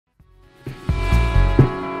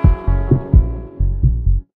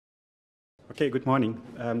Okay, good morning.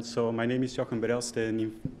 So my name is Jochem Verrelst,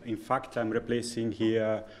 and in fact, I'm replacing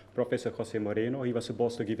here Professor Jose Moreno. He was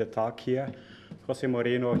supposed to give a talk here. Jose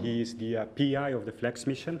Moreno, he is the PI of the FLEX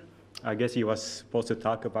mission. I guess he was supposed to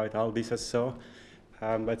talk about all this or so.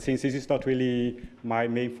 But since this is not really my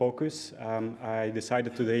main focus, I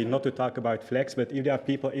decided today not to talk about FLEX, but if there are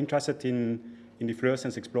people interested in the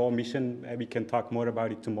Fluorescence Explorer mission, we can talk more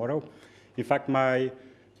about it tomorrow. In fact, my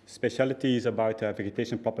specialty is about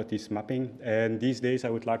vegetation properties mapping, and these days I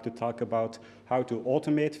would like to talk about how to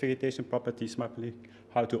automate vegetation properties mapping,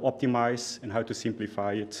 how to optimize, and how to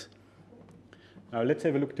simplify it. Now let's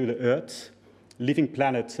have a look to the Earth, living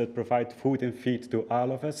planets that provide food and feed to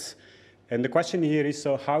all of us. And the question here is,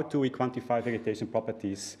 so how do we quantify vegetation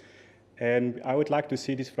properties? And I would like to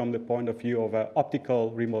see this from the point of view of optical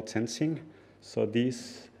remote sensing. So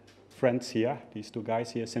these friends here, these two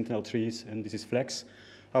guys here, Sentinel-3s, and this is FLEX.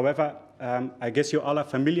 However, I guess you all are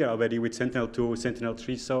familiar already with Sentinel-2,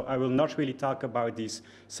 Sentinel-3, so I will not really talk about these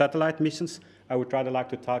satellite missions. I would rather like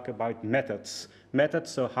to talk about methods. Methods,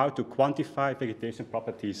 so how to quantify vegetation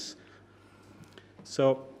properties.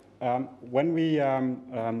 So when we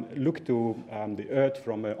look to the Earth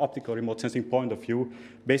from an optical remote sensing point of view,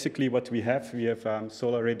 basically what we have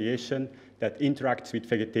solar radiation that interacts with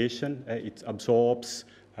vegetation. It absorbs.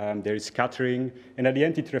 There is scattering, and at the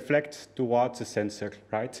end it reflects towards the sensor,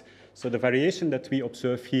 right? So the variation that we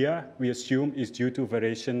observe here, we assume is due to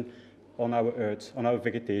variation on our Earth, on our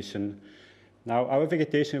vegetation. Now, our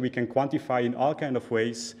vegetation we can quantify in all kinds of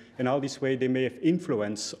ways, and all this way they may have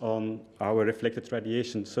influence on our reflected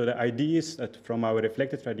radiation. So the idea is that from our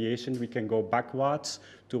reflected radiation we can go backwards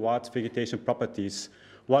towards vegetation properties.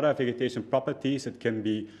 What are vegetation properties? It can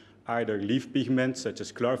be either leaf pigments, such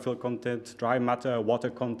as chlorophyll content, dry matter,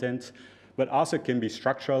 water content, but also can be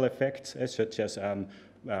structural effects, such as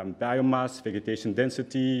biomass, vegetation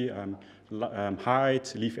density,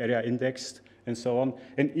 height, leaf area index, and so on.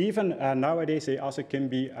 And even nowadays, they also can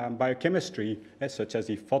be biochemistry, such as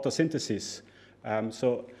the photosynthesis.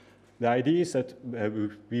 So the idea is that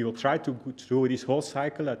we will try to go through this whole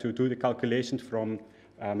cycle to do the calculation from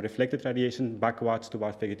reflected radiation backwards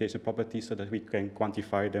towards vegetation properties so that we can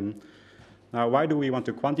quantify them. Now, why do we want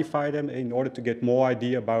to quantify them? In order to get more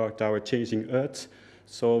idea about our changing Earth.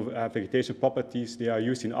 So vegetation properties, they are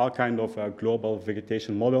used in all kinds of global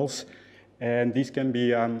vegetation models. And these can be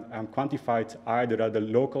quantified either at a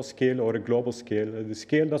local scale or a global scale. The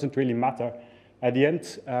scale doesn't really matter. At the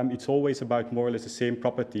end, it's always about more or less the same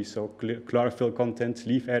properties. So chlorophyll content,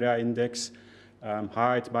 leaf area index,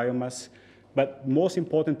 height, biomass. But most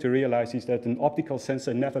important to realize is that an optical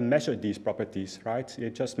sensor never measured these properties, right?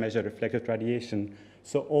 It just measures reflected radiation.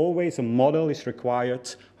 So always a model is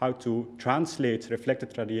required how to translate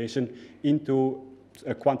reflected radiation into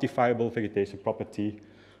a quantifiable vegetation property.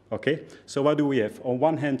 Okay, so what do we have? On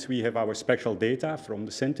one hand, we have our spectral data from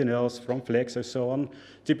the Sentinels, from FLEX, and so on.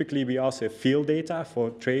 Typically, we also have field data for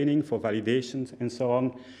training, for validations, and so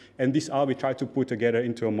on. And this all we try to put together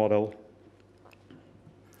into a model.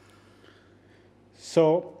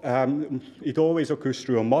 So it always occurs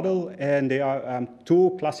through a model, and there are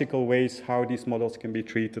two classical ways how these models can be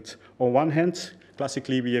treated. On one hand,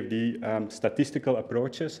 classically, we have the statistical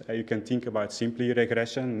approaches. You can think about simply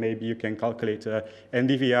regression. Maybe you can calculate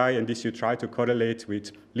NDVI, and this you try to correlate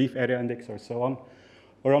with leaf area index or so on.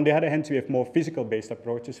 Or on the other hand, we have more physical-based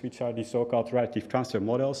approaches, which are the so-called relative transfer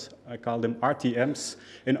models. I call them RTMs.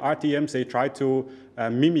 And RTMs, they try to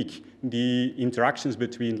mimic the interactions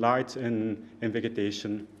between light and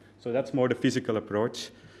vegetation. So that's more the physical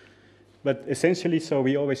approach. But essentially, so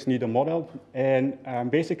we always need a model. And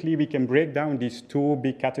basically, we can break down these two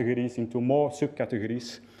big categories into more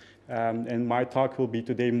subcategories. And my talk will be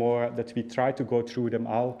today more that we try to go through them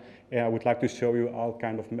all. And I would like to show you all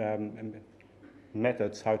kind of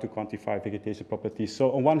methods how to quantify vegetation properties.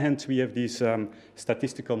 So on one hand, we have these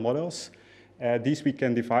statistical models. These we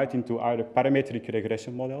can divide into either parametric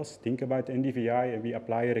regression models. Think about NDVI, and we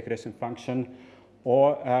apply a regression function,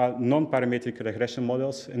 or non-parametric regression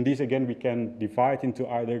models. And these, again, we can divide into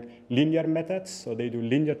either linear methods, so they do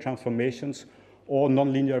linear transformations, or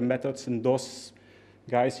non-linear methods. And those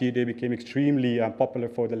guys here, they became extremely popular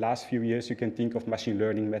for the last few years. You can think of machine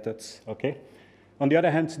learning methods, okay? On the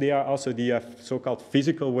other hand, they are also the so-called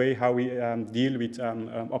physical way how we deal with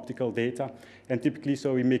optical data. And typically,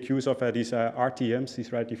 so we make use of these RTMs,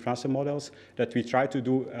 these relative transfer models, that we try to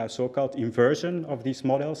do a so-called inversion of these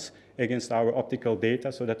models against our optical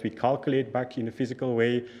data so that we calculate back in a physical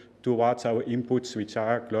way towards our inputs, which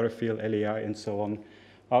are chlorophyll, LAI, and so on.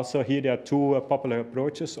 Also here there are two popular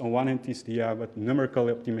approaches. On one hand is the numerical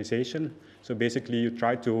optimization. So basically you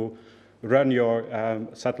try to run your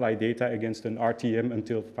satellite data against an RTM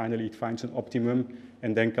until finally it finds an optimum,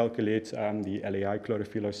 and then calculate the LAI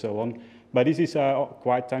chlorophyll or so on. But this is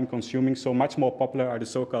quite time-consuming, so much more popular are the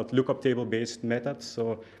so-called lookup table-based methods.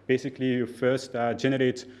 So basically, you first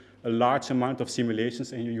generate a large amount of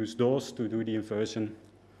simulations, and you use those to do the inversion.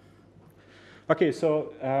 Okay,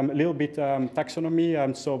 so a little bit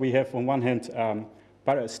taxonomy. So we have, on one hand,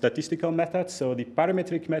 statistical methods. So the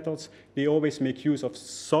parametric methods, they always make use of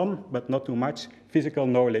some, but not too much, physical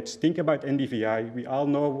knowledge. Think about NDVI. We all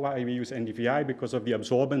know why we use NDVI, because of the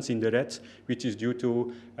absorbance in the red, which is due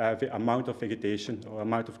to the amount of vegetation or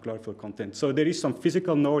amount of chlorophyll content. So there is some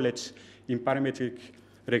physical knowledge in parametric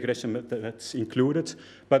regression methods included,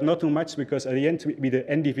 but not too much, because at the end, with the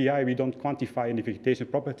NDVI, we don't quantify any vegetation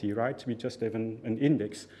property, right? We just have an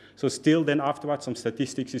index. So still then afterwards, some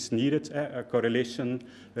statistics is needed, a correlation,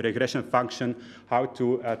 a regression function, how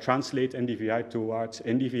to translate NDVI towards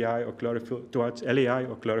NDVI or chlorophyll, towards LAI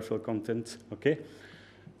or chlorophyll content, okay?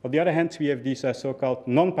 On the other hand, we have these so-called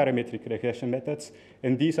non-parametric regression methods,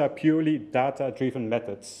 and these are purely data-driven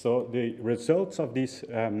methods. So the results of these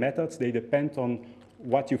methods, they depend on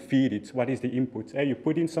what you feed it, what is the input. You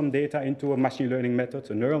put in some data into a machine learning method,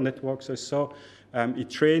 a neural network or so, it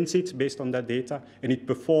trains it based on that data, and it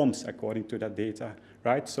performs according to that data,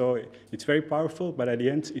 right? So it's very powerful, but at the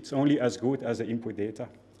end, it's only as good as the input data.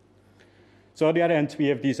 So on the other hand, we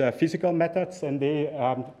have these physical methods, and they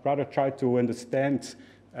rather try to understand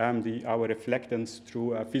our reflectance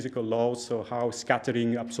through physical laws, so how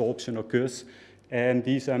scattering, absorption occurs. And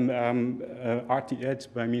these RTEDs,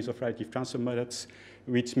 by means of relative transfer methods,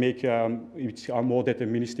 which are more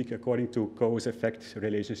deterministic according to cause-effect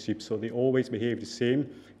relationships. So they always behave the same,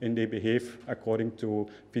 and they behave according to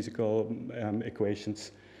physical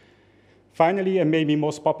equations. Finally, and maybe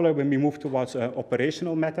most popular when we move towards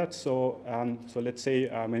operational methods, so let's say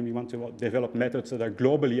when we want to develop methods that are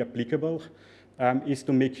globally applicable, is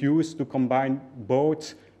to make use, to combine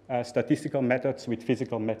both statistical methods with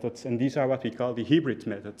physical methods, and these are what we call the hybrid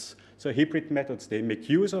methods. So hybrid methods, they make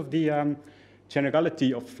use of the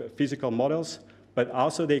generality of physical models, but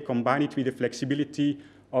also they combine it with the flexibility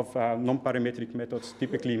of non-parametric methods,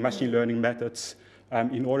 typically machine learning methods,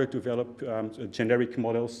 in order to develop generic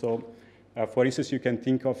models. So for instance, you can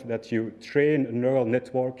think of that you train a neural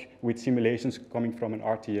network with simulations coming from an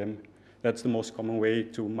RTM. That's the most common way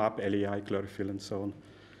to map LAI, chlorophyll, and so on.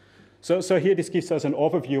 So here, this gives us an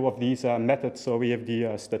overview of these methods. So we have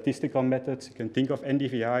the statistical methods. You can think of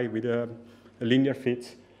NDVI with a linear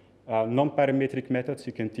fit. Non-parametric methods,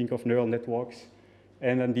 you can think of neural networks.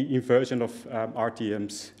 And then the inversion of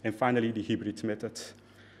RTMs. And finally, the hybrid method.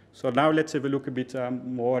 So now let's have a look a bit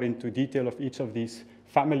more into detail of each of these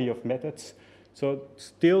family of methods. So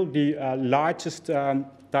still the largest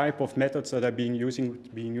type of methods that are being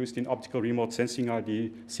used in optical remote sensing are the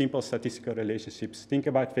simple statistical relationships. Think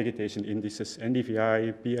about vegetation indices,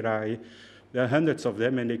 NDVI, PRI. There are hundreds of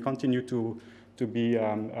them, and they continue to be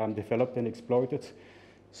developed and exploited.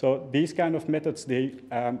 So these kind of methods, they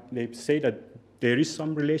say that there is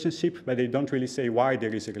some relationship, but they don't really say why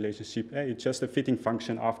there is a relationship. It's just a fitting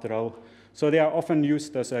function after all. So they are often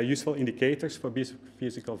used as useful indicators for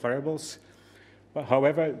physical variables. But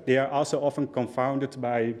however, they are also often confounded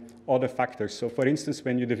by other factors. So for instance,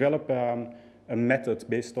 when you develop a method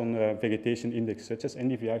based on a vegetation index, such as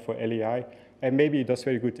NDVI for LAI, and maybe it does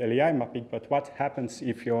very good LAI mapping, but what happens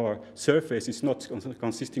if your surface is not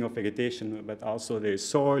consisting of vegetation, but also there's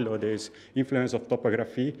soil or there's influence of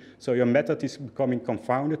topography? So your method is becoming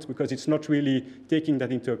confounded because it's not really taking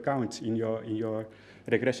that into account in your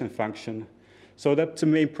regression function. So that's the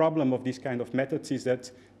main problem of these kind of methods, is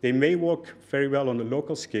that they may work very well on a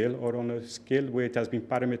local scale or on a scale where it has been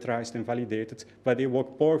parameterized and validated, but they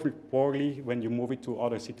work poorly when you move it to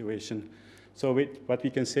other situations. So what we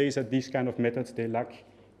can say is that these kind of methods, they lack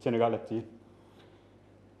generality.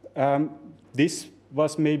 This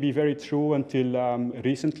was maybe very true until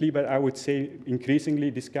recently, but I would say increasingly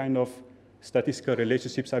this kind of statistical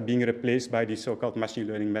relationships are being replaced by these so-called machine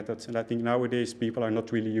learning methods. And I think nowadays people are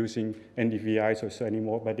not really using NDVIs or so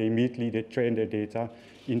anymore, but they train their data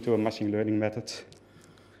into a machine learning method.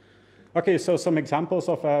 Okay, so some examples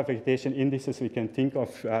of vegetation indices. We can think of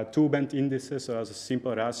two-band indices, so as a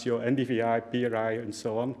simple ratio, NDVI, PRI, and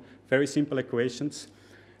so on. Very simple equations.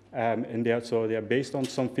 And they are based on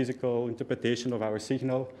some physical interpretation of our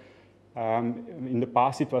signal. In the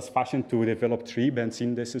past, it was fashioned to develop three-band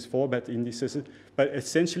indices, four-band indices. But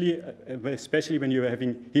essentially, especially when you're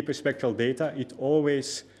having hyperspectral data, it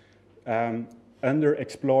always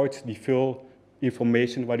underexploits the full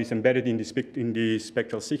information what is embedded in the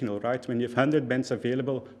spectral signal, right? When you have 100 bands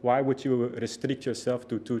available, why would you restrict yourself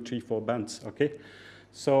to 2, 3, 4 bands, okay?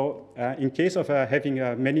 So in case of having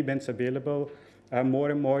many bands available, more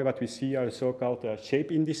and more what we see are so-called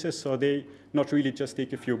shape indices. So they not really just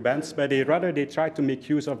take a few bands, but they try to make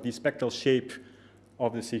use of the spectral shape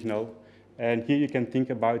of the signal. And here you can think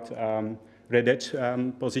about red edge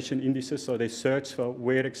position indices. So they search for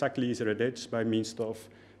where exactly is a red edge by means of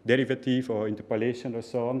derivative or interpolation or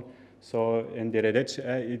so on. So in the red edge,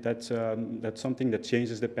 that's something that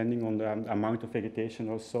changes depending on the amount of vegetation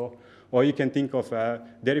or so. Or you can think of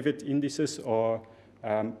derivative indices or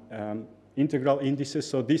integral indices.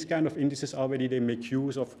 So these kind of indices already, they make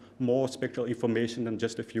use of more spectral information than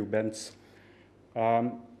just a few bands.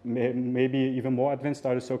 Maybe even more advanced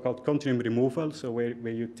are the so-called continuum removal. So where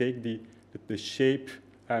you take the shape,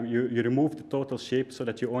 you remove the total shape so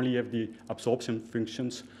that you only have the absorption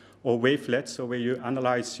functions, or wavelets, so where you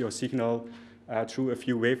analyze your signal through a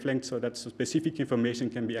few wavelengths so that specific information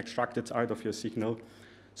can be extracted out of your signal.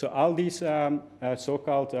 So all these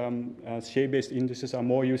so-called shape-based indices are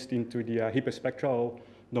more used into the hyperspectral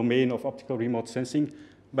domain of optical remote sensing.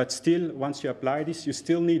 But still, once you apply this, you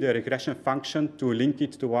still need a regression function to link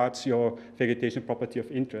it towards your vegetation property of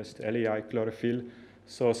interest, LAI, chlorophyll.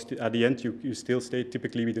 So at the end, you still stay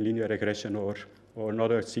typically with a linear regression or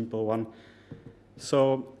another simple one.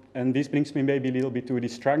 So, and this brings me maybe a little bit to the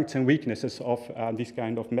strengths and weaknesses of these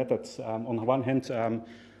kind of methods. On the one hand,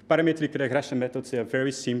 parametric regression methods, they are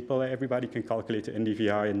very simple. Everybody can calculate the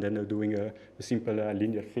NDVI, and then they're doing a simple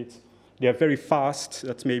linear fit. They are very fast.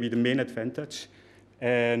 That's maybe the main advantage.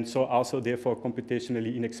 And so also, therefore,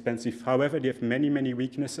 computationally inexpensive. However, they have many, many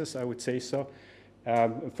weaknesses, I would say so.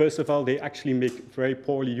 First of all, they actually make very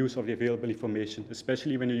poorly use of the available information,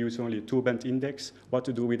 especially when you use only a 2-band index, what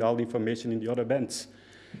to do with all the information in the other bands.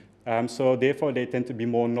 So therefore, they tend to be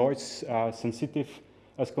more noise sensitive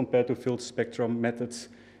as compared to full spectrum methods.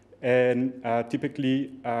 And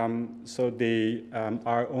typically, so they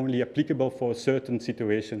are only applicable for a certain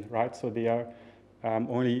situation, right? So they are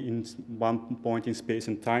only in one point in space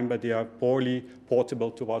and time, but they are poorly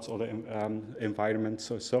portable towards other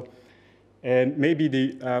environments or so. And maybe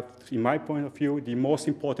in my point of view, the most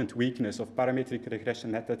important weakness of parametric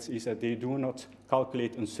regression methods is that they do not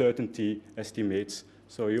calculate uncertainty estimates.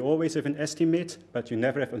 So you always have an estimate, but you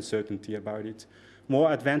never have uncertainty about it.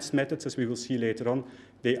 More advanced methods, as we will see later on,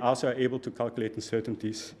 they also are able to calculate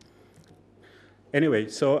uncertainties. Anyway,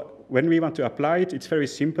 so when we want to apply it, it's very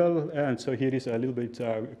simple. And so here is a little bit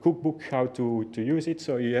cookbook how to use it.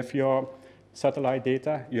 So you have your satellite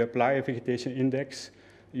data, you apply a vegetation index,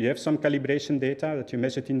 you have some calibration data that you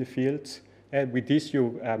measured in the field, and with this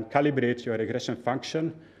you calibrate your regression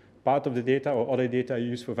function. Part of the data or other data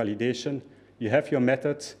you use for validation. You have your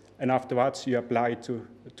method, and afterwards you apply it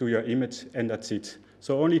to your image, and that's it.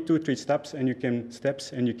 So only 2, 3 steps, and you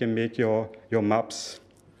can make your maps.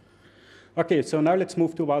 Okay, so now let's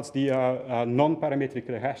move towards the non-parametric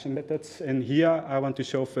regression methods. And here I want to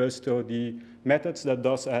show first the methods that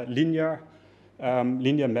does linear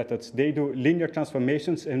methods. They do linear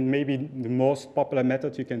transformations, and maybe the most popular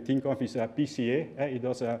method you can think of is PCA. It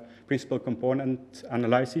does a principal component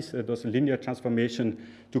analysis. It does a linear transformation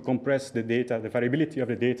to compress the data, the variability of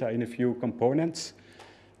the data in a few components.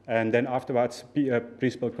 And then afterwards,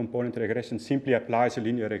 principal component regression simply applies a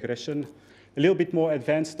linear regression. A little bit more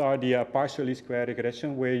advanced are the partial least square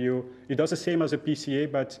regression, where it does the same as a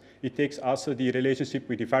PCA, but it takes also the relationship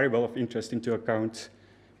with the variable of interest into account.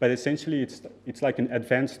 But essentially, it's like an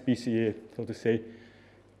advanced PCA, so to say.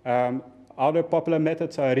 Other popular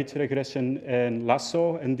methods are ridge regression and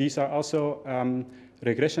lasso, and these are also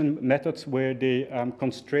regression methods where they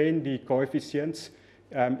constrain the coefficients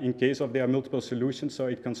in case of there are multiple solutions, so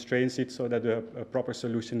it constrains it so that a proper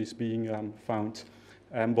solution is being found.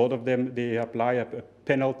 Both of them, they apply a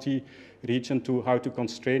penalty region to how to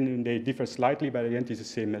constrain, and they differ slightly, but at the end it's the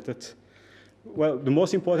same method. Well, the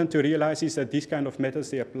most important to realize is that these kind of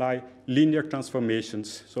methods, they apply linear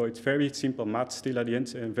transformations. So it's very simple math still at the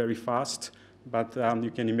end and very fast, but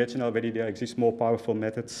you can imagine already there exist more powerful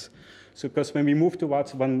methods. So because when we move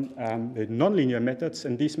towards nonlinear methods,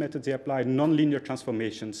 and these methods, they apply nonlinear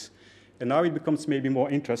transformations. And now it becomes maybe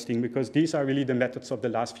more interesting because these are really the methods of the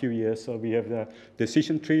last few years. So we have the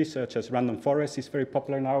decision trees, such as random forest is very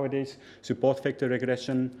popular nowadays, support vector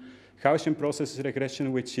regression, Gaussian process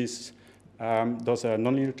regression, which is those are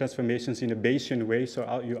nonlinear transformations in a Bayesian way.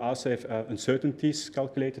 So you also have uncertainties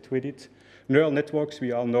calculated with it. Neural networks,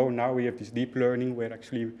 we all know now we have this deep learning where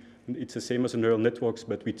actually it's the same as a neural networks,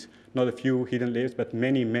 but with not a few hidden layers, but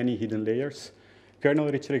many, many hidden layers.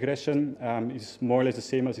 kernel-rich regression is more or less the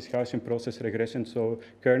same as this Gaussian process regression. So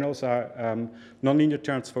kernels are nonlinear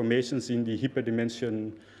transformations in the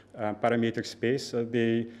hyperdimension parameter space. So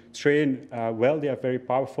they train well, they are very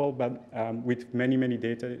powerful, but with many, many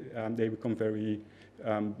data, they become very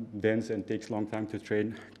dense and takes a long time to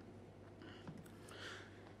train.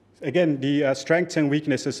 Again, the strengths and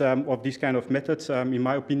weaknesses of these kind of methods, in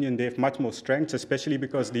my opinion, they have much more strengths, especially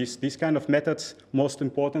because these kind of methods, most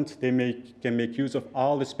important, they can make use of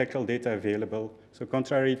all the spectral data available. So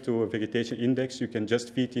contrary to a vegetation index, you can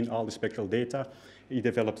just feed in all the spectral data. It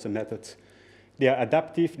develops a method. They are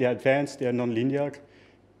adaptive, they are advanced, they are nonlinear,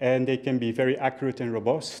 and they can be very accurate and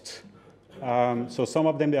robust. So some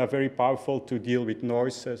of them, they are very powerful to deal with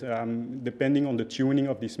noise, depending on the tuning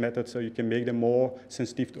of these methods. So you can make them more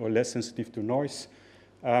sensitive or less sensitive to noise.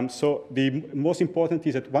 So the most important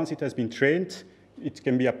is that once it has been trained, it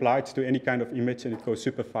can be applied to any kind of image, and it goes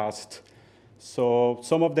super fast. So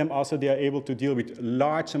some of them also, they are able to deal with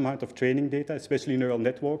large amount of training data, especially neural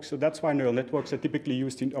networks. So that's why neural networks are typically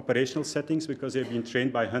used in operational settings, because they've been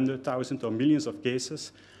trained by 100,000 or millions of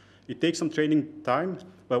cases. It takes some training time,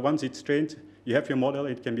 but once it's trained, you have your model,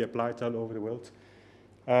 it can be applied all over the world.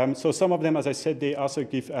 So some of them, as I said, they also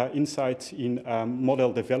give insights in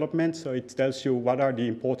model development. So it tells you what are the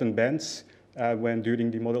important bands when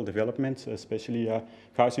during the model development, especially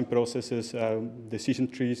Gaussian processes, decision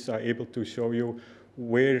trees are able to show you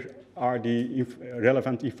where are the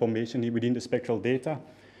relevant information within the spectral data.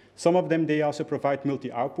 Some of them, they also provide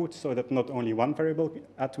multi-output, so that not only one variable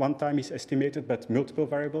at one time is estimated, but multiple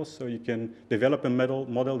variables. So you can develop a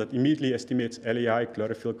model that immediately estimates LAI,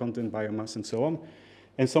 chlorophyll content, biomass, and so on.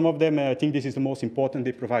 And some of them, I think this is the most important,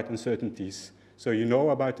 they provide uncertainties. So you know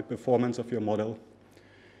about the performance of your model.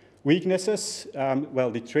 Weaknesses,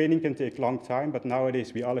 well, the training can take a long time, but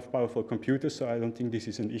nowadays we all have powerful computers, so I don't think this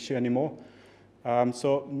is an issue anymore.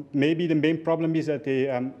 So maybe the main problem is that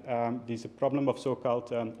there's a problem of so-called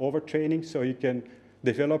overtraining. So you can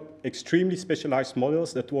develop extremely specialized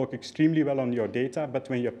models that work extremely well on your data, but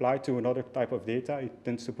when you apply to another type of data, it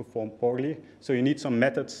tends to perform poorly. So you need some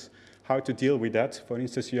methods how to deal with that. For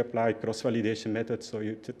instance, you apply cross-validation methods, so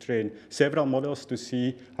you train several models to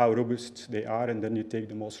see how robust they are, and then you take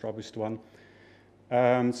the most robust one.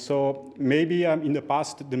 So maybe in the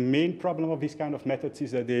past, the main problem of these kind of methods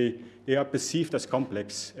is that they are perceived as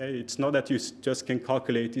complex. It's not that you just can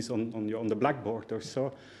calculate this on the blackboard or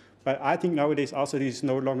so. But I think nowadays also this is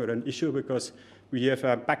no longer an issue, because we have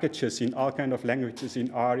packages in all kinds of languages,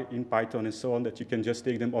 in R, in Python, and so on, that you can just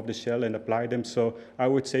take them off the shelf and apply them. So I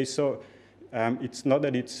would say so. It's not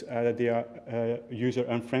that they are user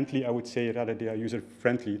unfriendly. I would say rather they are user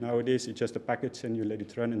friendly. Nowadays, it's just a package and you let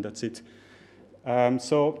it run and that's it.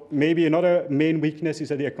 So maybe another main weakness is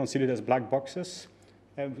that they are considered as black boxes.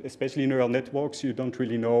 Especially neural networks, you don't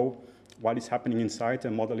really know what is happening inside.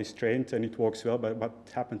 A model is trained and it works well, but what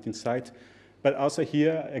happened inside. But also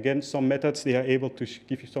here, again, some methods, they are able to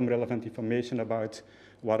give you some relevant information about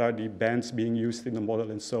what are the bands being used in the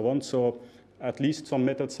model and so on. So at least some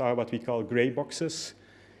methods are what we call gray boxes.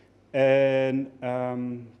 And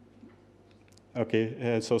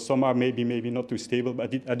so some are maybe not too stable,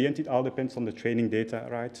 but at the end, it all depends on the training data,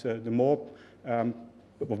 right? The more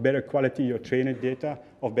of better quality your training data,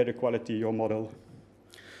 of better quality your model.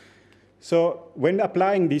 So when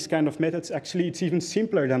applying these kind of methods, actually, it's even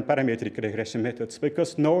simpler than parametric regression methods,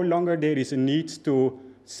 because no longer there is a need to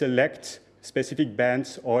select specific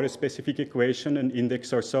bands or a specific equation, an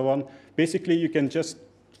index, or so on. Basically, you can just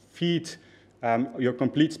feed your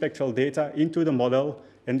complete spectral data into the model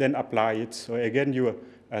and then apply it. So again, you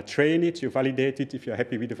train it, you validate it. If you're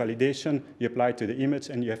happy with the validation, you apply it to the image,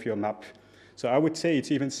 and you have your map. So I would say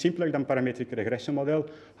it's even simpler than parametric regression model.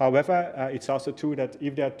 However, it's also true that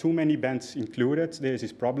if there are too many bands included, there's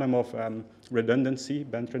this problem of redundancy,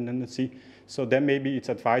 band redundancy. So then maybe it's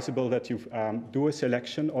advisable that you do a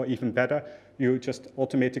selection, or even better, you just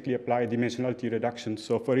automatically apply a dimensionality reduction.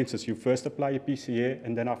 So for instance, you first apply a PCA,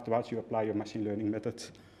 and then afterwards you apply your machine learning method.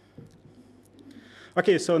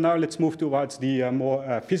 Okay, so now let's move towards the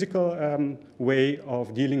more physical way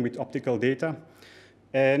of dealing with optical data.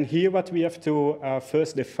 And here what we have to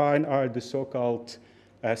first define are the so-called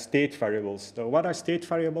state variables. So what are state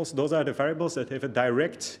variables? Those are the variables that have a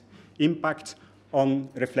direct impact on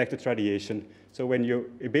reflected radiation. So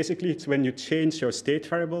basically it's when you change your state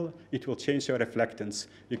variable, it will change your reflectance.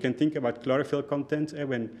 You can think about chlorophyll content.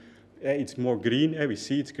 When it's more green, we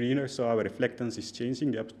see it's greener, so our reflectance is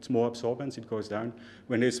changing. There's more absorbance, it goes down.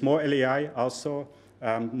 When there's more LAI, also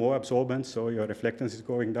more absorbance, so your reflectance is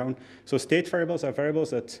going down. So state variables are variables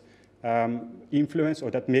that influence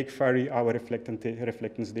or that make vary our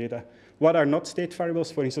reflectance data. What are not state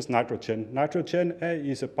variables? For instance, nitrogen. Nitrogen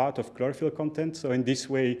is a part of chlorophyll content, so in this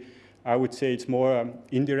way, I would say it's more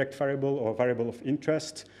indirect variable or variable of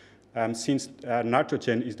interest. Since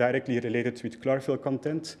nitrogen is directly related with chlorophyll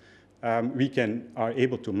content, we are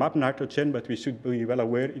able to map nitrogen, but we should be well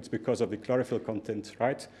aware it's because of the chlorophyll content,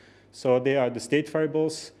 right? So they are the state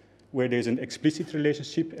variables where there's an explicit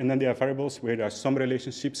relationship, and then there are variables where there are some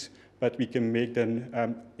relationships, but we can make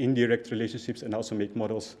them indirect relationships and also make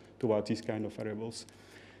models towards these kind of variables.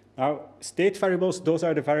 Now, state variables, those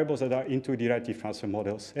are the variables that are into the relative transfer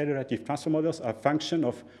models. The relative transfer models are a function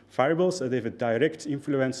of variables that have a direct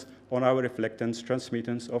influence on our reflectance,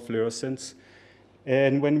 transmittance, or fluorescence.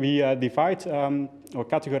 And when we divide or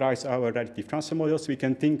categorize our relative transfer models, we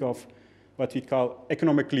can think of what we call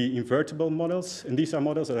economically invertible models. And these are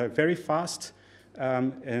models that are very fast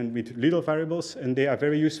and with little variables, and they are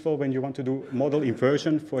very useful when you want to do model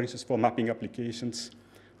inversion, for instance, for mapping applications.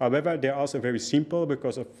 However, they're also very simple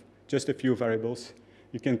because of just a few variables.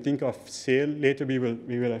 You can think of SAIL. Later, we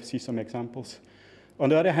will see some examples. On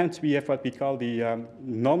the other hand, we have what we call the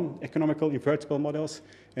non-economical invertible models.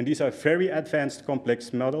 And these are very advanced,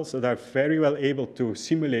 complex models that are very well able to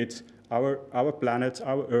simulate our planet,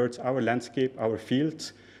 our Earth, our landscape, our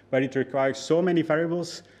fields, but it requires so many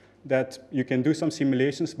variables that you can do some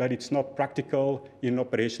simulations, but it's not practical in an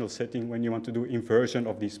operational setting when you want to do inversion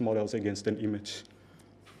of these models against an image.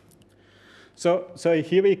 So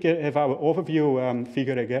here we have our overview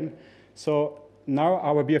figure again. So now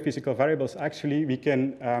our biophysical variables, actually, we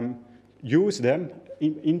can use them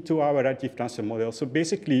into our relative transfer model. So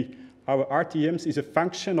basically, our RTMs is a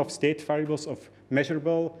function of state variables of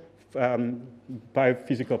measurable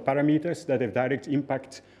biophysical parameters that have direct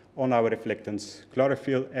impact on our reflectance: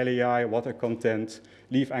 chlorophyll, LAI, water content,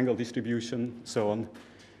 leaf angle distribution, so on.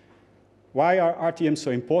 Why are RTMs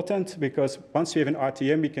so important? Because once we have an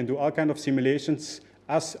RTM, we can do all kinds of simulations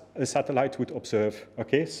as a satellite would observe.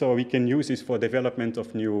 Okay, so we can use this for development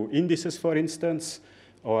of new indices, for instance,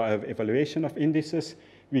 or evaluation of indices.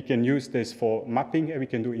 We can use this for mapping, and we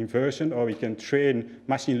can do inversion, or we can train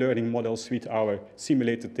machine learning models with our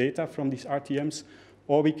simulated data from these RTMs,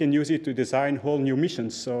 or we can use it to design whole new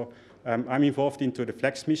missions. So I'm involved into the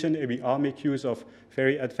FLEX mission, and we all make use of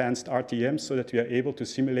very advanced RTMs so that we are able to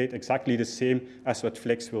simulate exactly the same as what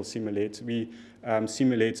FLEX will simulate. We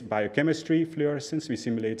simulate biochemistry, fluorescence, we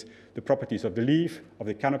simulate the properties of the leaf, of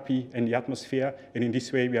the canopy, and the atmosphere, and in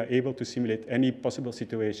this way we are able to simulate any possible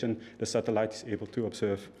situation the satellite is able to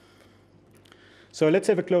observe. So let's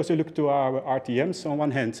have a closer look to our RTMs. On one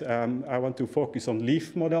hand, I want to focus on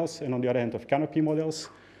leaf models, and on the other hand of canopy models.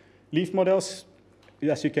 Leaf models,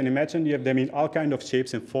 as you can imagine, you have them in all kinds of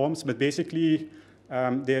shapes and forms, but basically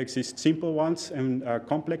there exist simple ones and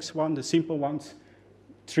complex ones. The simple ones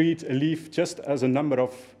treat a leaf just as a number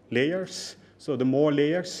of layers. So the more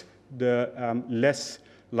layers, the less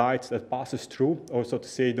light that passes through, or so to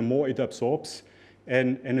say, the more it absorbs.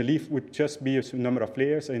 And a leaf would just be a number of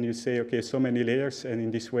layers, and you say, okay, so many layers, and in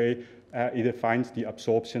this way, it defines the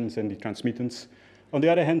absorptions and the transmittance. On the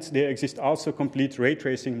other hand, there exist also complete ray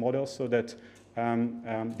tracing models, so that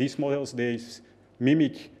these models, they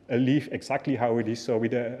mimic a leaf exactly how it is, so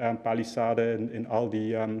with the palisade and all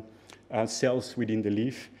the cells within the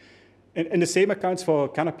leaf. And the same accounts for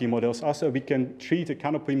canopy models. Also, we can treat a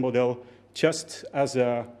canopy model just as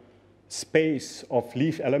a space of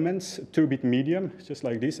leaf elements, 2-bit medium, just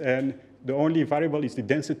like this, and the only variable is the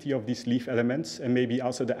density of these leaf elements, and maybe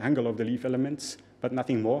also the angle of the leaf elements, but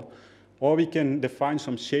nothing more. Or we can define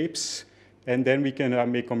some shapes, and then we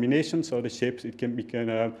can make combinations. So the shapes, we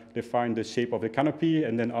can define the shape of the canopy,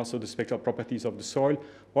 and then also the spectral properties of the soil.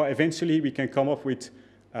 Or eventually, we can come up with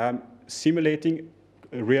simulating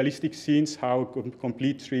realistic scenes, how a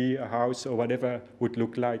complete tree, a house, or whatever would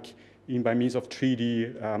look like by means of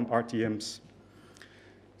 3D RTMs.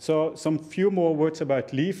 So some few more words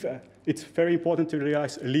about leaf. It's very important to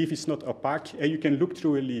realize a leaf is not opaque. You can look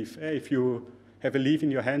through a leaf. If you have a leaf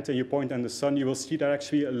in your hand and you point in the sun, you will see that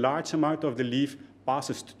actually a large amount of the leaf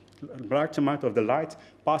passes, a large amount of the light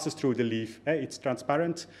passes through the leaf. It's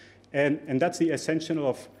transparent, and that's the essential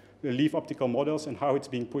of the leaf optical models and how it's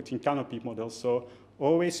being put in canopy models. So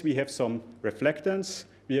always we have some reflectance,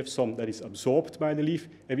 we have some that is absorbed by the leaf,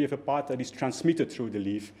 and we have a part that is transmitted through the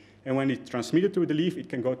leaf. And when it's transmitted through the leaf, it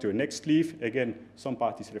can go to a next leaf. Again, some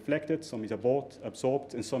part is reflected, some is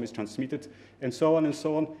absorbed, and some is transmitted, and so on and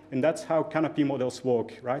so on. And that's how canopy models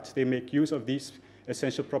work, right? They make use of these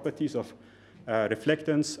essential properties of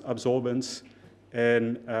reflectance, absorbance,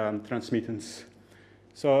 and transmittance.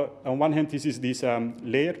 So on one hand, this is this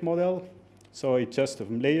layered model. So it's just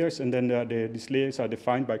layers, and then these layers are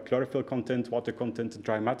defined by chlorophyll content, water content, and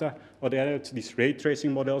dry matter. Or they add these ray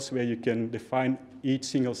tracing models where you can define each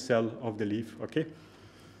single cell of the leaf, okay?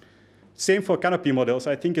 Same for canopy models.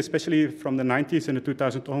 I think especially from the 90s and the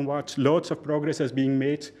 2000s onwards, loads of progress has been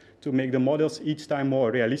made to make the models each time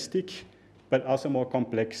more realistic, but also more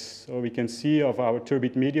complex. So we can see of our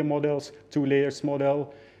turbid medium models, 2 layers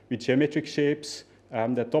model with geometric shapes,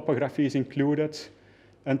 the topography is included,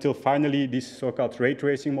 until finally these so-called ray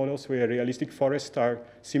tracing models where realistic forests are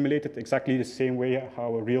simulated exactly the same way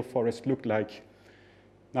how a real forest looked like.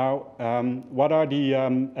 Now, what are the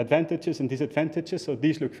advantages and disadvantages? So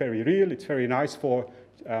these look very real. It's very nice for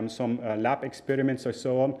some lab experiments or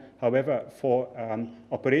so on. However, for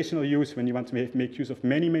operational use, when you want to make use of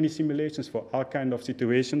many, many simulations for all kinds of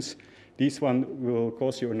situations, this one will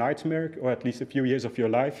cause you a nightmare, or at least a few years of your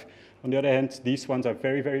life. On the other hand, these ones are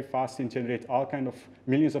very, very fast and generate all kinds of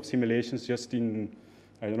millions of simulations just in,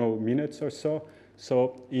 I don't know, minutes or so.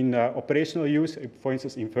 So in operational use, for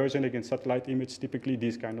instance, inversion against satellite image, typically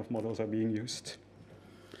these kind of models are being used.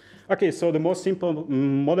 Okay, so the most simple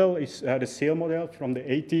model is the sail model from the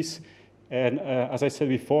 80s. And as I said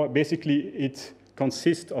before, basically it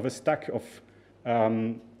consists of a stack of,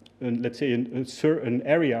 let's say, an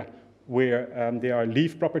area where there are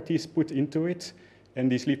leaf properties put into it. And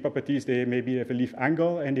these leaf properties, they maybe have a leaf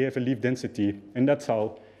angle and they have a leaf density, and that's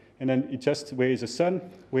all. And then it just, where is the sun?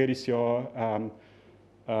 Where is your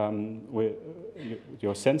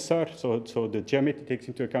sensor? So the geometry takes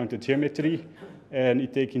into account the geometry, and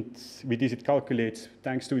with this it calculates,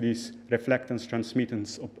 thanks to this reflectance,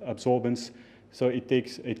 transmittance, absorbance. So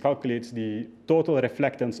it calculates the total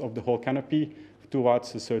reflectance of the whole canopy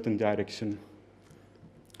towards a certain direction.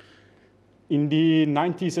 In the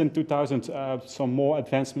 90s and 2000s, some more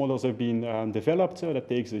advanced models have been developed that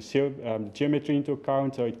takes the geometry into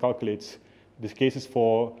account. So it calculates the cases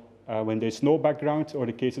for when there's no background, or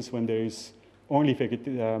the cases when there is only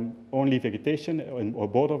vegetation, or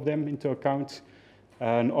both of them into account.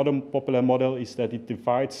 Another popular model is that it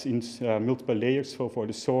divides in multiple layers for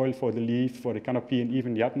the soil, for the leaf, for the canopy, and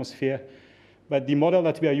even the atmosphere. But the model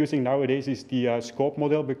that we are using nowadays is the scope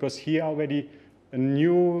model, because here already a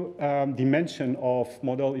new dimension of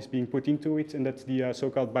model is being put into it, and that's the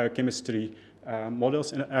so-called biochemistry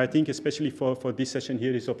models. And I think especially for this session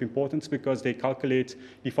here is of importance because they calculate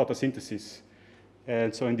the photosynthesis.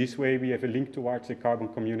 And so in this way, we have a link towards the carbon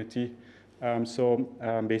community.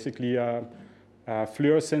 Basically,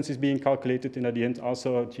 fluorescence is being calculated, and at the end,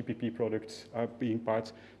 also GPP products are being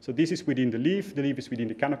part. So this is within the leaf is within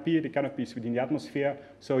the canopy is within the atmosphere.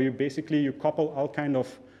 So you couple all kind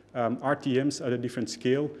of RTMs at a different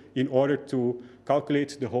scale in order to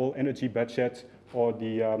calculate the whole energy budget or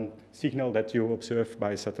the signal that you observe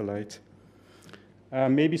by satellite.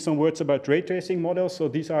 Maybe some words about ray tracing models. So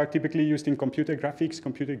these are typically used in computer graphics,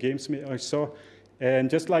 computer games or so. And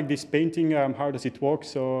just like this painting, how does it work?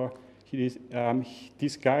 So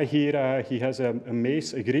this guy here, he has a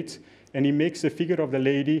maze, a grid, and he makes a figure of the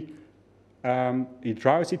lady. He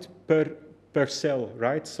draws it per cell,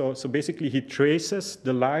 right? So basically he traces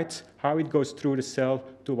the light, how it goes through the cell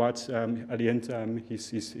towards, at the end,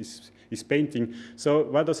 his painting. So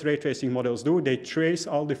what does ray tracing models do? They trace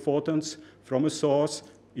all the photons from a source,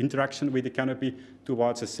 interaction with the canopy,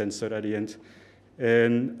 towards a sensor at the end.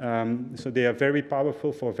 And so they are very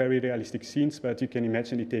powerful for very realistic scenes, but you can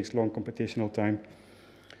imagine it takes long computational time.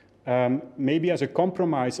 Maybe as a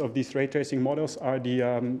compromise of these ray tracing models are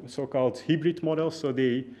the so-called hybrid models. So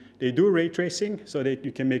they do ray tracing, so that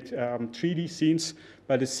you can make 3D scenes,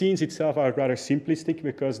 but the scenes itself are rather simplistic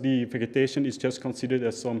because the vegetation is just considered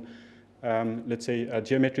as some, let's say,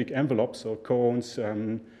 geometric envelopes, so cones,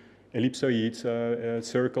 ellipsoids,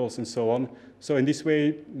 circles, and so on. So in this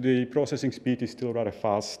way, the processing speed is still rather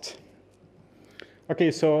fast.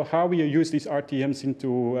 Okay, so how we use these RTMs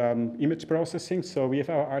into image processing. So we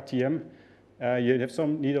have our RTM. You have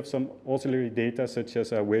some need of some auxiliary data, such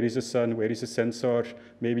as where is the sun, where is the sensor.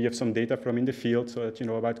 Maybe you have some data from in the field, so that you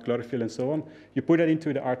know about chlorophyll and so on. You put that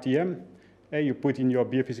into the RTM. You put in your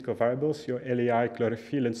biophysical variables, your LAI,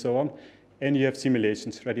 chlorophyll, and so on. And you have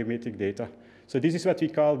simulations, radiometric data. So this is what we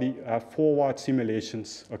call the forward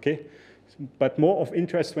simulations, okay? But more of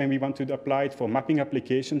interest when we want to apply it for mapping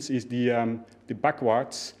applications is the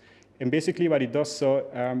backwards. And basically what it does,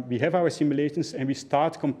 so we have our simulations and we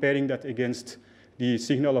start comparing that against the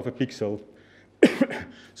signal of a pixel.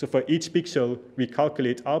 So for each pixel, we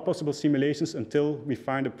calculate all possible simulations until we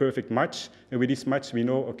find a perfect match. And with this match, we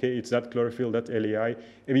know, okay, it's that chlorophyll, that LAI.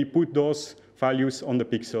 And we put those values on the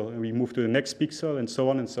pixel, and we move to the next pixel, and so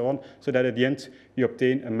on, so that at the end, we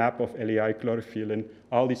obtain a map of LAI chlorophyll, and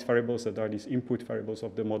all these variables that are these input variables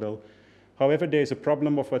of the model. However, there is a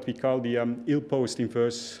problem of what we call the ill-post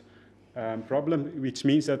inverse problem, which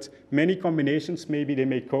means that many combinations, maybe they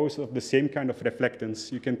may cause of the same kind of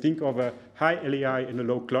reflectance. You can think of a high LAI and a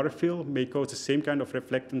low chlorophyll may cause the same kind of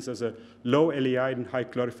reflectance as a low LAI and high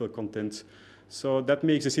chlorophyll content. So that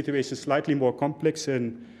makes the situation slightly more complex,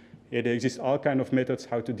 and there exist all kinds of methods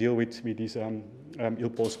how to deal with this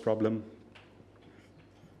ill-post problem.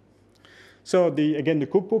 So again, the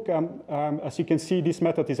cookbook, as you can see, this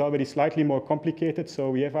method is already slightly more complicated. So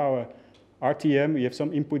we have our RTM, we have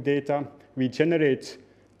some input data. We generate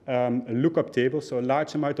a lookup table, so a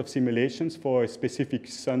large amount of simulations for a specific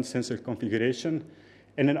sun sensor configuration.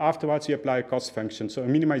 And then afterwards, we apply a cost function, so a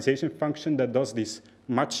minimization function that does this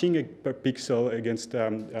matching per pixel against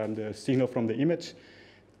the signal from the image.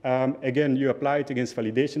 Again, you apply it against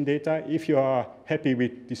validation data. If you are happy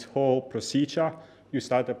with this whole procedure, you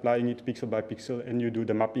start applying it pixel by pixel, and you do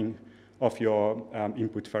the mapping of your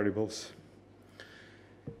input variables.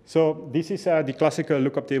 So this is the classical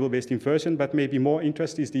lookup table-based inversion, but maybe more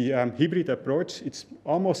interest is the hybrid approach. It's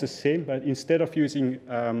almost the same, but instead of using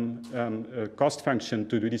a cost function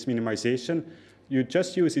to do this minimization, you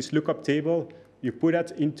just use this lookup table, you put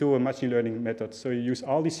that into a machine learning method. So you use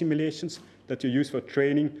all these simulations that you use for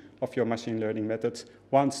training of your machine learning methods.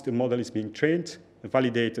 Once the model is being trained,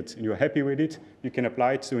 validated, and you're happy with it, you can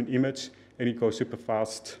apply it to an image, and it goes super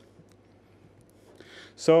fast.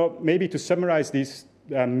 So maybe to summarize these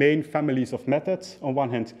main families of methods, on one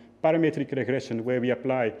hand, parametric regression, where we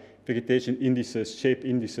apply vegetation indices, shape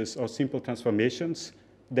indices, or simple transformations.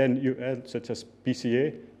 Then you add, such as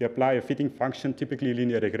PCA, you apply a fitting function, typically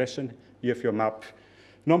linear regression, you have your map.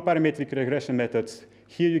 Non-parametric regression methods,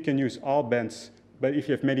 here you can use all bands, but if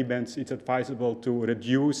you have many bands, it's advisable to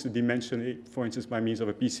reduce the dimension, for instance, by means of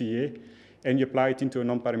a PCA, and you apply it into a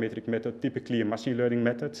non-parametric method, typically a machine learning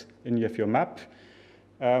method, and you have your map.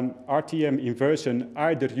 RTM inversion,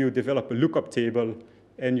 either you develop a lookup table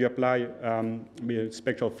and you apply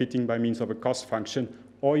spectral fitting by means of a cost function,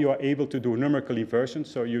 or you are able to do numerical inversion,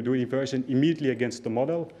 so you do inversion immediately against the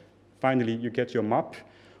model. Finally, you get your map.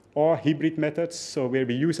 Or hybrid methods, so where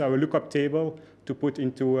we use our lookup table to put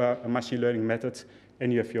into a machine learning method,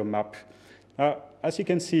 and you have your map. As you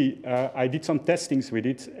can see, I did some testings with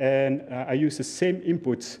it, and I used the same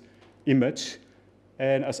input image.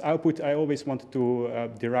 And as output, I always wanted to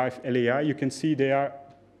derive LAI. You can see they are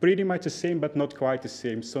pretty much the same, but not quite the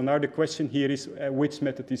same. So now the question here is which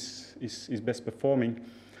method is best performing?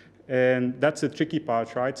 And that's the tricky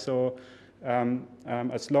part, right? So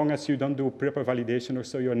as long as you don't do proper validation or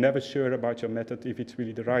so, you're never sure about your method if it's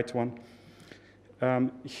really the right one.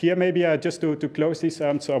 Here, maybe just to close this,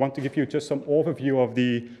 so I want to give you just some overview of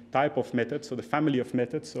the type of methods, so the family of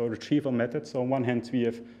methods, or retrieval methods. So on one hand, we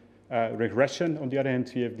have regression. On the other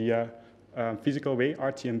hand, we have the physical way,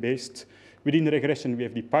 RTM-based. Within the regression, we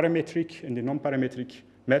have the parametric and the non-parametric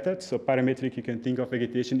methods. So parametric, you can think of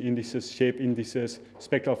vegetation indices, shape indices,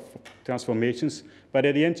 spectral transformations. But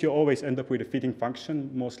at the end, you always end up with a fitting function,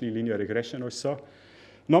 mostly linear regression or so.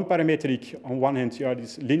 Non-parametric, on one hand, you have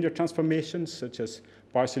these linear transformations, such as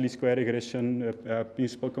partially square regression,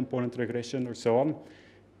 principal component regression, or so on.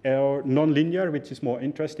 Or non-linear, which is more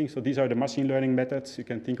interesting. So these are the machine learning methods. You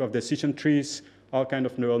can think of decision trees, all kinds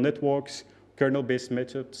of neural networks, kernel-based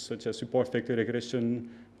methods, such as support vector regression,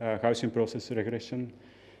 Gaussian process regression.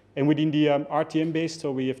 And within the RTM-based,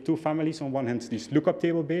 so we have two families. On one hand, this lookup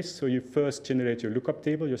table-based. So you first generate your lookup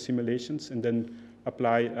table, your simulations, and then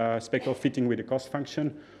apply spectral fitting with a cost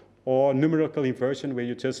function. Or numerical inversion, where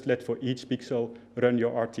you just let for each pixel run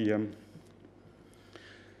your RTM.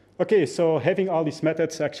 Okay, so having all these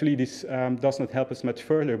methods, actually this does not help us much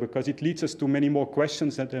further, because it leads us to many more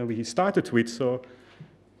questions than we started with. So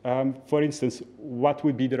for instance, what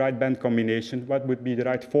would be the right band combination? What would be the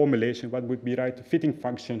right formulation? What would be the right fitting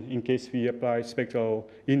function in case we apply spectral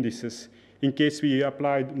indices? In case we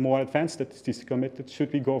apply more advanced statistical methods,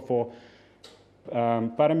 should we go for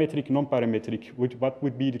parametric, non-parametric? What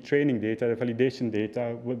would be the training data, the validation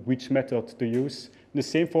data, which method to use? The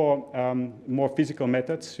same for more physical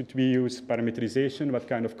methods. Should we use parameterization? What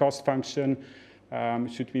kind of cost function?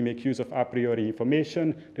 Should we make use of a priori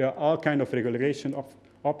information? There are all kinds of regulation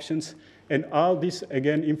options. And all this,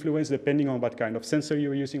 again, influence depending on what kind of sensor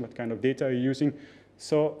you're using, what kind of data you're using.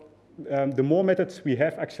 So the more methods we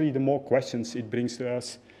have, actually, the more questions it brings to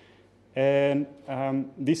us. And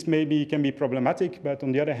this maybe can be problematic, but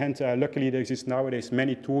on the other hand, luckily there exist nowadays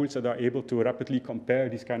many tools that are able to rapidly compare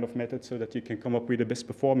these kind of methods so that you can come up with the best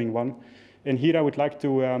performing one. And here I would like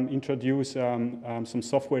to introduce some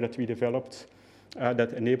software that we developed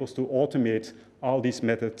that enables to automate all these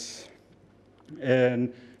methods.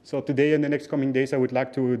 And so today and the next coming days, I would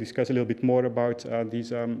like to discuss a little bit more about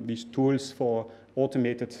these tools for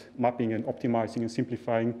automated mapping and optimizing and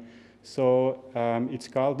simplifying. So it's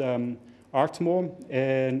called ArtMo,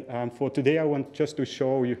 and for today I want just to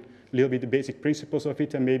show you a little bit the basic principles of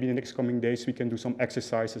it, and maybe in the next coming days we can do some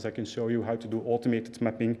exercises. I can show you how to do automated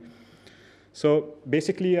mapping. So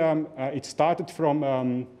basically it started from,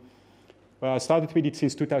 well, I started with it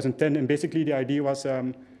since 2010, and basically the idea was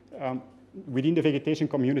within the vegetation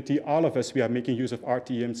community, all of us, we are making use of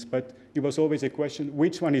RTMs, but it was always a question,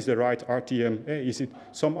 which one is the right RTM? Is it,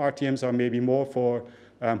 some RTMs are maybe more for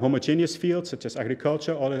homogeneous fields, such as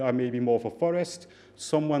agriculture, others are maybe more for forest.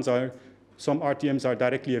 Some RTMs are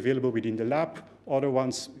directly available within the lab, other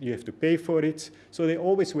ones you have to pay for it. So they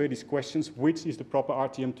always were these questions, which is the proper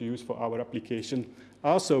RTM to use for our application?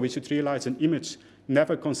 Also, we should realize an image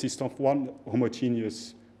never consists of one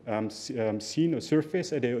homogeneous scene or surface.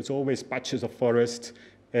 There's always patches of forest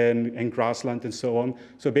and grassland and so on.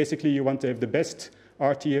 So basically you want to have the best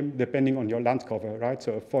RTM depending on your land cover, right?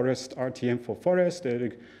 So a forest RTM for forest,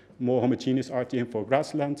 a more homogeneous RTM for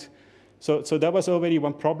grassland. So that was already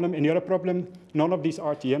one problem. And the other problem, none of these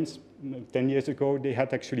RTMs 10 years ago, they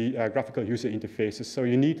had actually graphical user interfaces. So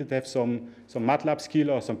you needed to have some MATLAB skill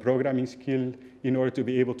or some programming skill in order to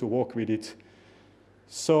be able to work with it.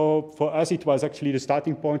 So for us, it was actually the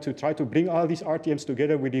starting point to try to bring all these RTMs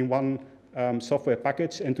together within one software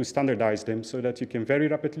package and to standardize them so that you can very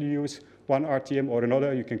rapidly use one RTM or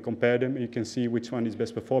another. You can compare them, and you can see which one is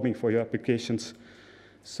best performing for your applications.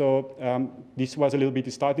 So this was a little bit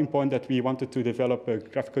the starting point, that we wanted to develop a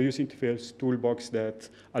graphical user interface toolbox that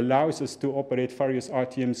allows us to operate various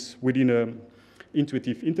RTMs within an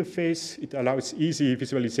intuitive interface. It allows easy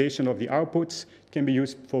visualization of the outputs. It can be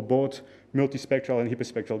used for both multispectral and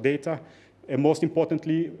hyperspectral data. And most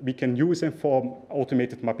importantly, we can use them for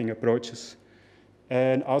automated mapping approaches.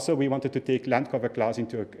 And also, we wanted to take land cover class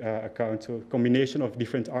into account, so a combination of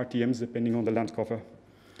different RTMs depending on the land cover.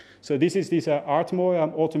 So this is this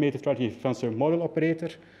ArtMo automated strategy transfer model operator.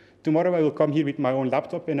 Tomorrow I will come here with my own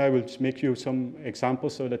laptop and I will just make you some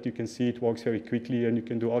examples so that you can see it works very quickly and you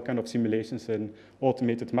can do all kinds of simulations and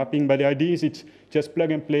automated mapping. But the idea is it's just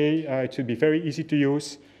plug and play. It should be very easy to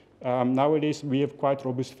use. Nowadays we have quite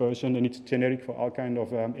robust version and it's generic for all kind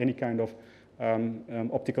of any kind of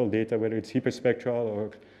optical data, whether it's hyperspectral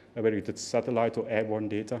or whether it's satellite or airborne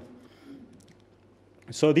data.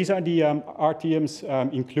 So these are the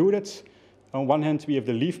RTMs included. On one hand, we have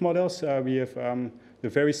the leaf models. We have the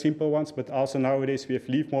very simple ones, but also nowadays we have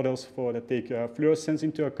leaf models that take fluorescence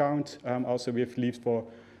into account. Also, we have leaves for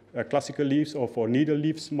classical leaves or for needle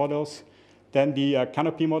leaves models. Then the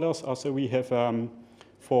canopy models. Also, we have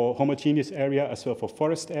for homogeneous area as well for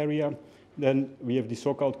forest area. Then we have the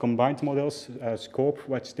so-called combined models, scope,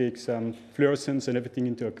 which takes fluorescence and everything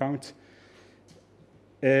into account.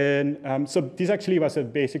 And so this actually was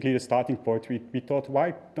basically the starting point. We thought,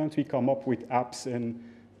 why don't we come up with apps? And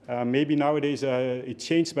maybe nowadays it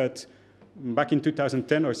changed, but back in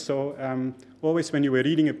 2010 or so, always when you were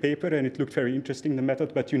reading a paper and it looked very interesting, the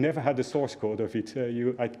method, but you never had the source code of it.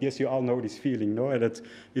 I guess you all know this feeling, no? That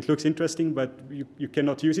it looks interesting, but you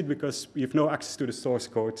cannot use it because you have no access to the source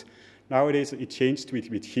code. Nowadays it changed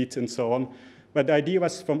with Git and so on. But the idea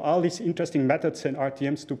was from all these interesting methods and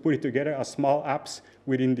RTMs to put it together as small apps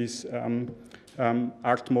within this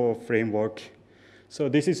ArtMo framework. So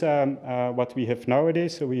this is what we have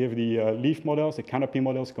nowadays. So we have the leaf models, the canopy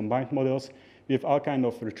models, combined models. We have all kinds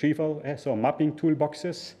of retrieval, so mapping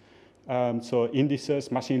toolboxes. So indices,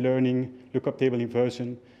 machine learning, lookup table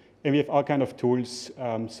inversion. And we have all kinds of tools,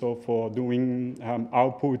 so for doing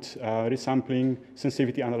output, resampling,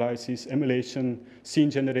 sensitivity analysis, emulation,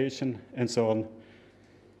 scene generation, and so on.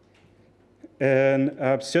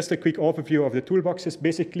 And just a quick overview of the toolboxes.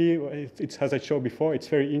 Basically, it's as I showed before, it's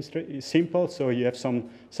very simple. So you have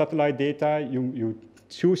some satellite data, you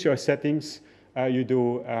choose your settings,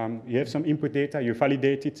 you have some input data, you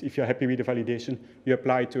validate it. If you're happy with the validation, you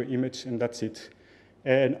apply it to an image, and that's it.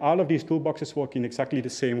 And all of these toolboxes work in exactly the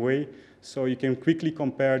same way. So you can quickly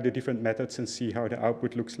compare the different methods and see how the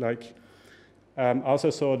output looks like. Also,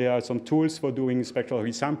 so there are some tools for doing spectral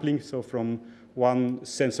resampling, so from one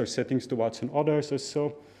sensor settings towards another.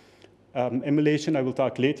 So Emulation, I will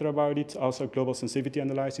talk later about it. Also global sensitivity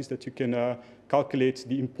analysis, that you can calculate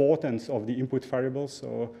the importance of the input variables.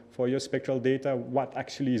 So for your spectral data, what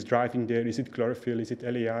actually is driving there? Is it chlorophyll? Is it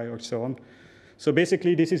LAI? Or so on. So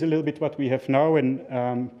basically, this is a little bit what we have now.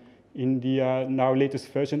 And in the now latest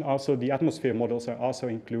version, also the atmosphere models are also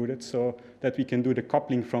included, so that we can do the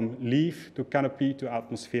coupling from leaf to canopy to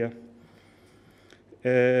atmosphere.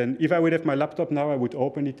 And if I would have my laptop now, I would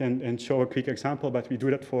open it and show a quick example, but we do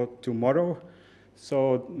that for tomorrow.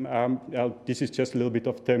 So this is just a little bit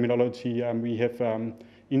of terminology. We have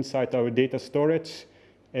inside our data storage,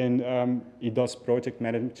 and it does project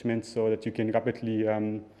management so that you can rapidly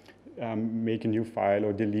make a new file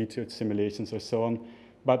or delete your simulations or so on.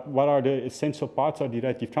 But what are the essential parts are the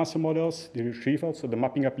relative transfer models, the retrieval, so the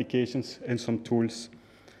mapping applications, and some tools.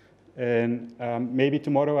 And maybe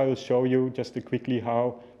tomorrow I will show you just quickly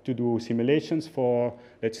how to do simulations for,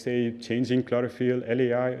 let's say, changing chlorophyll,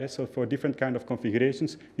 LAI, so for different kind of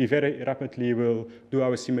configurations. We very rapidly will do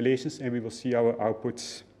our simulations and we will see our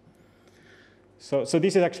outputs. So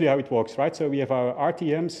this is actually how it works, right? So we have our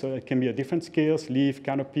RTMs, so it can be at different scales, leaf,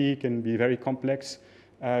 canopy, can be very complex.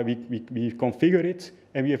 We configure it,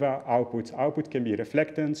 and we have our outputs. Output can be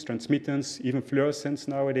reflectance, transmittance, even fluorescence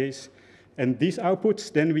nowadays. And these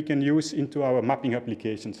outputs, then we can use into our mapping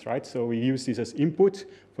applications, right? So we use this as input,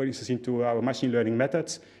 for instance, into our machine learning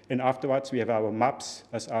methods. And afterwards, we have our maps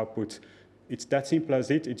as output. It's that simple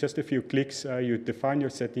as it. It's just a few clicks. You define your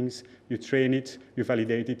settings, you train it, you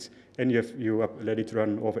validate it, and you let it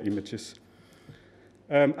run over images.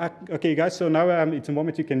 OK, guys, so now it's a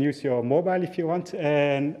moment you can use your mobile if you want.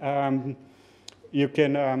 And you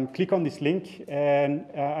can click on this link, and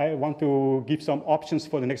I want to give some options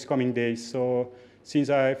for the next coming days. So since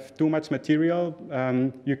I have too much material,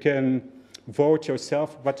 you can vote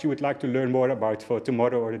yourself what you would like to learn more about for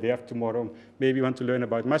tomorrow or the day after tomorrow. Maybe you want to learn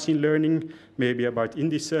about machine learning, maybe about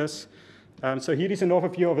indices. So here is an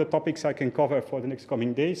overview of the topics I can cover for the next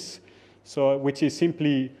coming days, so which is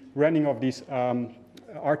simply running of these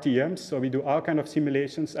RTMs. So we do all kinds of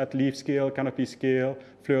simulations at leaf scale, canopy scale,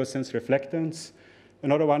 fluorescence, reflectance.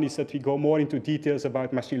 Another one is that we go more into details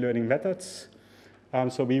about machine learning methods.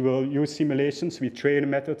 So we will use simulations, we train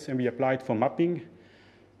methods, and we apply it for mapping.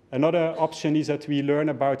 Another option is that we learn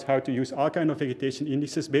about how to use all kinds of vegetation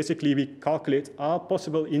indices. Basically, we calculate all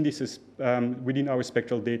possible indices within our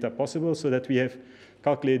spectral data possible, so that we have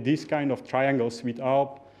calculated these kind of triangles with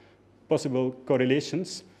all possible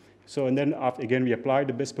correlations. So, and then again, we apply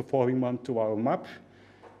the best performing one to our map.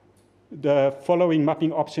 The following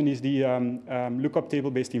mapping option is the lookup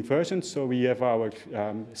table-based inversion. So we have our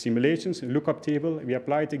simulations, a lookup table. We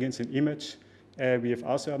apply it against an image. We have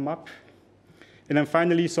also a map. And then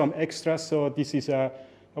finally, some extras. So this is, I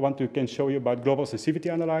can show you about global sensitivity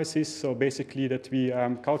analysis. So basically that we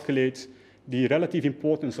calculate the relative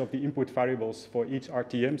importance of the input variables for each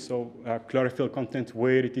RTM. So chlorophyll content,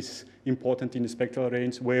 where it is important in the spectral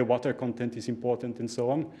range, where water content is important, and so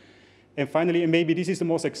on. And finally, and maybe this is the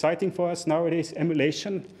most exciting for us nowadays,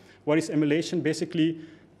 emulation. What is emulation? Basically,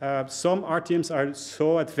 some RTMs are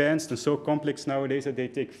so advanced and so complex nowadays that they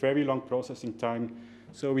take very long processing time.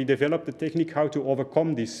 So we developed a technique how to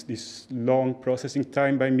overcome this long processing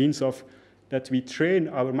time by means of that we train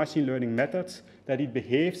our machine learning methods that it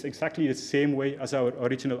behaves exactly the same way as our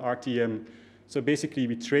original RTM. So basically,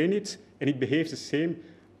 we train it, and it behaves the same.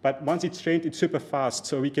 But once it's trained, it's super fast.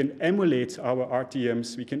 So we can emulate our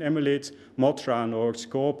RTMs. We can emulate Motran or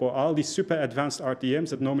Scope or all these super advanced RTMs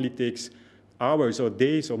that normally takes hours or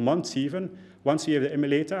days or months even. Once you have the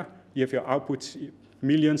emulator, you have your outputs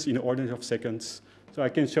millions in orders of seconds. So I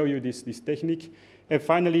can show you this technique. And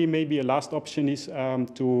finally, maybe a last option is I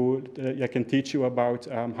can teach you about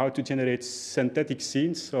how to generate synthetic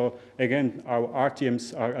scenes. So again, our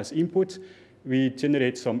RTMs are as input. We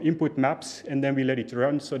generate some input maps, and then we let it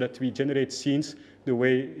run so that we generate scenes the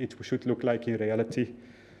way it should look like in reality.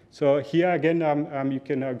 So here again, you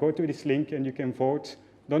can go to this link and you can vote.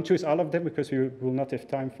 Don't choose all of them because we will not have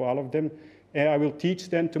time for all of them. And I will teach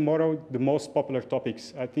then tomorrow the most popular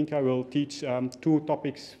topics. I think I will teach 2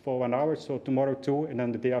 topics for 1 hour. So tomorrow 2, and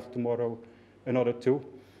then the day after tomorrow another 2.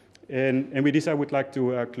 And with this, I would like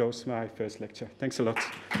to close my first lecture. Thanks a lot.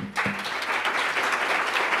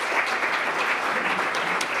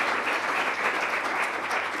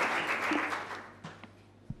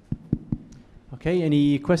 Okay,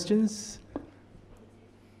 any questions?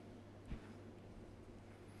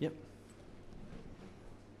 Yep.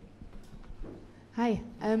 Hi,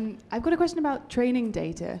 I've got a question about training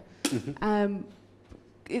data. Mm-hmm.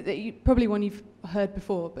 Probably one you've heard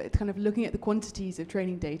before, but it's kind of looking at the quantities of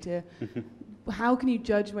training data. Mm-hmm. How can you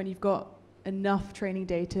judge when you've got enough training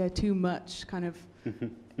data, too much, kind of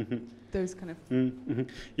those kind of.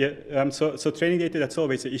 Yeah. So training data, that's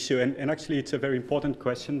always an issue, and actually it's a very important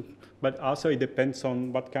question. But also it depends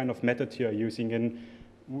on what kind of method you're using. And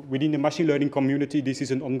within the machine learning community, this is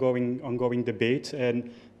an ongoing debate,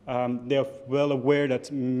 and they're well aware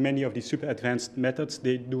that many of these super advanced methods,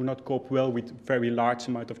 they do not cope well with very large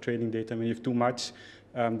amount of training data. When you have too much,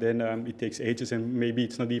 then it takes ages, and maybe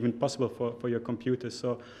it's not even possible for your computer.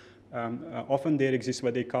 So often there exists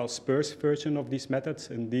what they call sparse version of these methods,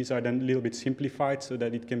 and these are then a little bit simplified so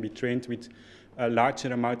that it can be trained with a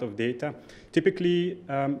larger amount of data. Typically,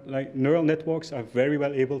 like neural networks are very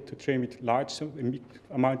well able to train with large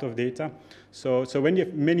amount of data. So when you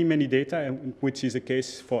have many data, which is the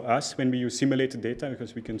case for us when we use simulated data,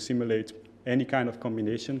 because we can simulate any kind of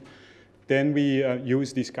combination, then we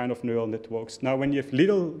use these kind of neural networks. Now, when you have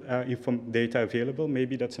little data available,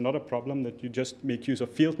 maybe that's another problem, that you just make use of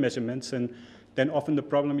field measurements, and then often the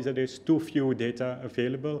problem is that there's too few data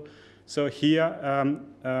available. So here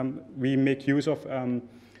we make use of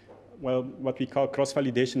what we call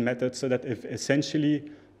cross-validation methods, so that if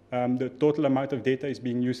essentially the total amount of data is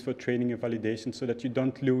being used for training and validation, so that you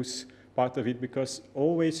don't lose part of it, because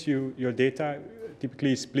always your data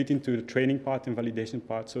typically is split into the training part and validation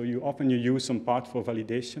part. So often you use some part for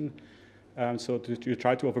validation. So you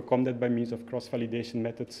try to overcome that by means of cross-validation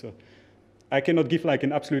methods. So I cannot give like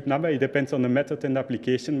an absolute number. It depends on the method and the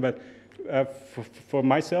application. But for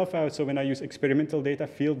myself, so when I use experimental data,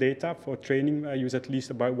 field data for training, I use at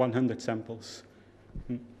least about 100 samples.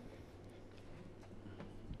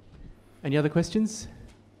 Any other questions?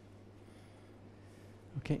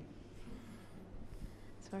 Okay.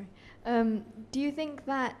 Sorry. Do you think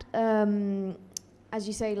that, as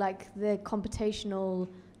you say, like the computational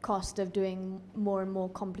cost of doing more and more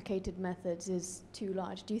complicated methods is too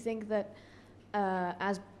large? Do you think that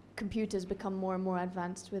as computers become more and more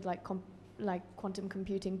advanced with like quantum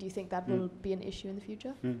computing, do you think that will be an issue in the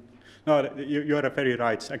future? No, you are very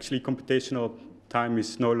right. Actually, computational time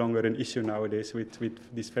is no longer an issue nowadays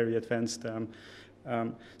with this very advanced.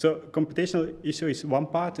 So computational issue is one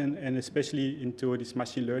part, and especially into this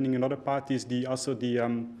machine learning. Another part is also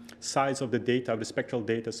the size of the data, of the spectral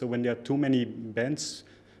data. So when there are too many bands,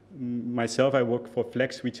 myself, I work for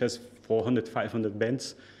Flex, which has 400, 500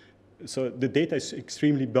 bands. So the data is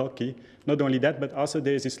extremely bulky. Not only that, but also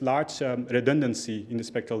there is this large redundancy in the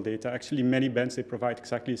spectral data. Actually, many bands, they provide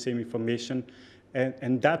exactly the same information.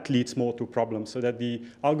 And that leads more to problems, so that the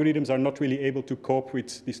algorithms are not really able to cope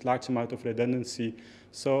with this large amount of redundancy.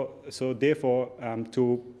 So therefore,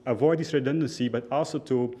 to avoid this redundancy, but also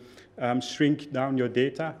to shrink down your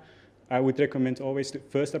data, I would recommend always to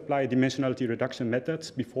first apply dimensionality reduction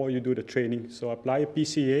methods before you do the training. So apply a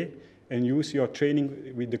PCA and use your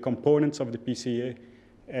training with the components of the PCA,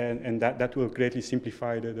 and that will greatly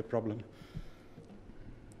simplify the problem.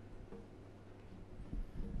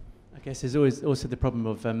 I guess there's always also the problem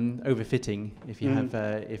of overfitting. If you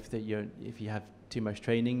if you have too much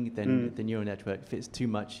training, then the neural network fits too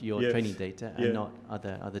much your training data and not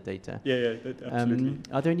other data. Yeah, absolutely.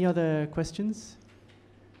 Are there any other questions?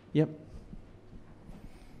 Yep.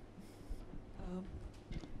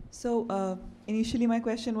 So initially my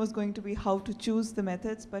question was going to be how to choose the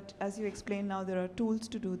methods, but as you explained now, there are tools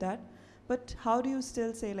to do that. But how do you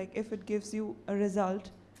still say, like, if it gives you a result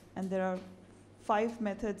and there are 5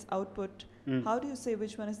 methods output, how do you say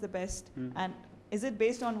which one is the best? And is it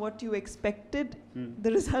based on what you expected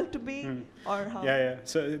the result to be, or how? Yeah.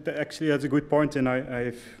 So actually, that's a good point, and I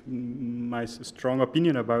have my strong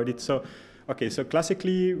opinion about it. So, okay, so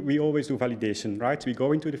classically, we always do validation, right? We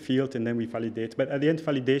go into the field and then we validate. But at the end,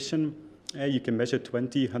 validation, you can measure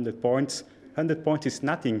 20, 100 points. 100 points is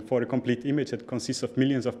nothing for a complete image that consists of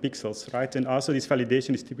millions of pixels, right? And also this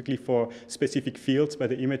validation is typically for specific fields, but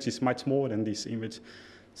the image is much more than this image.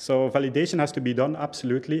 So validation has to be done,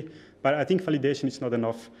 absolutely, but I think validation is not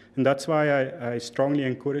enough. And that's why I strongly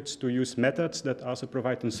encourage to use methods that also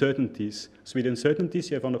provide uncertainties. So with uncertainties,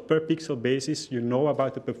 you have on a per pixel basis, you know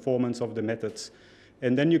about the performance of the methods.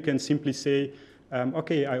 And then you can simply say,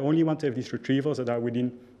 okay, I only want to have these retrievals that are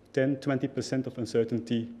within 10, 20% of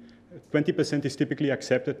uncertainty. 20% is typically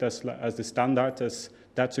accepted as the standard, as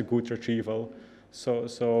that's a good retrieval.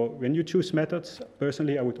 So when you choose methods,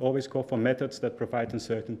 personally, I would always go for methods that provide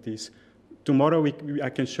uncertainties. Tomorrow, I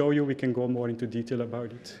can show you, we can go more into detail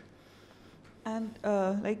about it. And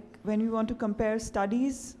like when we want to compare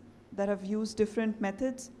studies that have used different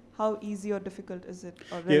methods, how easy or difficult is it?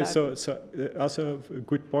 Or yeah, so also a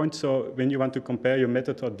good point. So when you want to compare your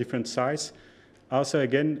method or different size, also,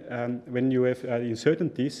 again, when you have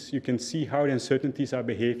uncertainties, you can see how the uncertainties are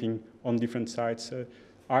behaving on different sites.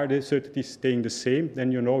 Are the uncertainties staying the same? Then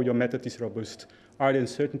you know your method is robust. Are the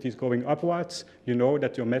uncertainties going upwards? You know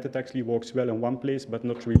that your method actually works well in one place, but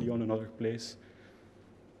not really on another place.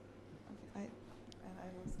 I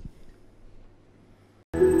will